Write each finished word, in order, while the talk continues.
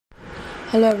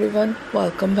Hello everyone,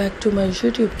 welcome back to my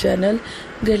YouTube channel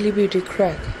Girly Beauty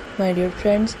Crack. My dear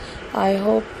friends, I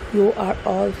hope you are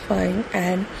all fine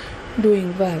and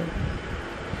doing well.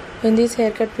 In these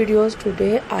haircut videos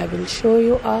today, I will show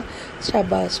you a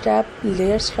step-by-step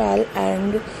layer style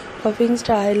and puffing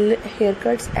style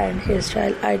haircuts and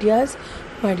hairstyle ideas.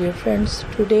 My dear friends,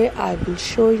 today I will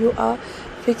show you a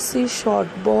Pixie short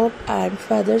bob and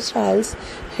feather styles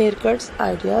haircuts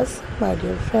ideas. My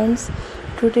dear friends,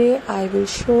 today I will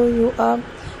show you a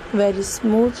very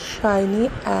smooth,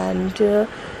 shiny and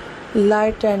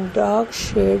light and dark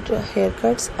shade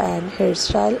haircuts and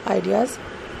hairstyle ideas.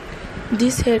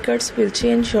 These haircuts will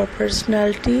change your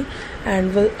personality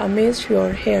and will amaze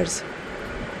your hairs.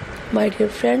 My dear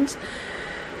friends,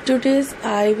 today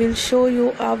I will show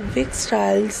you a wig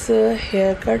styles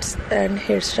haircuts and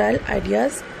hairstyle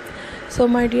ideas. So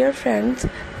my dear friends,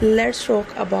 let's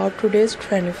talk about today's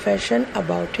trendy fashion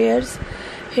about hairs,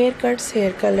 haircuts,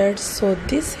 hair colors. So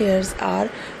these hairs are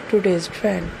today's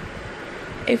trend.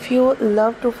 If you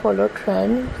love to follow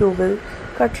trend, you will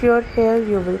cut your hair,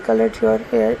 you will color your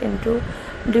hair into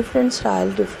different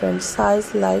style, different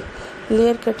size like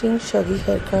layer cutting, shaggy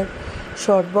haircut,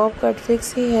 short bob cut,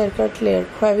 Pixie haircut, layer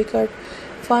wavy cut,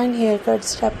 fine haircut,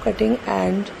 step cutting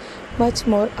and much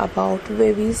more about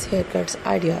wavy's haircuts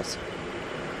ideas.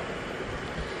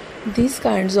 These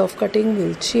kinds of cutting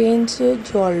will change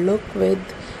your look with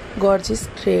gorgeous,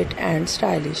 great and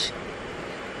stylish.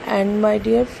 And my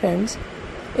dear friends,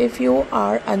 if you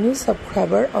are a new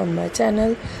subscriber on my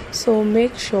channel, so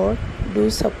make sure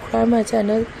do subscribe my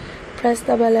channel, press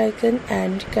the bell icon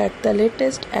and get the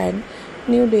latest and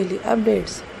new daily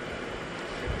updates.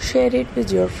 Share it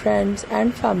with your friends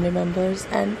and family members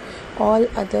and all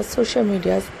other social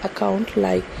media accounts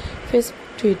like Facebook,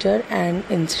 Twitter and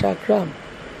Instagram.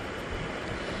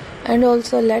 And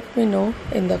also let me know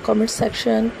in the comment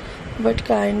section what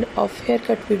kind of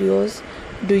haircut videos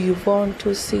do you want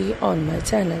to see on my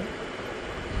channel.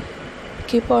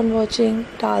 Keep on watching.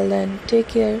 Till then, take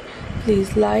care.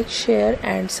 Please like, share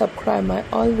and subscribe my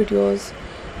all videos.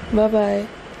 Bye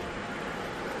bye.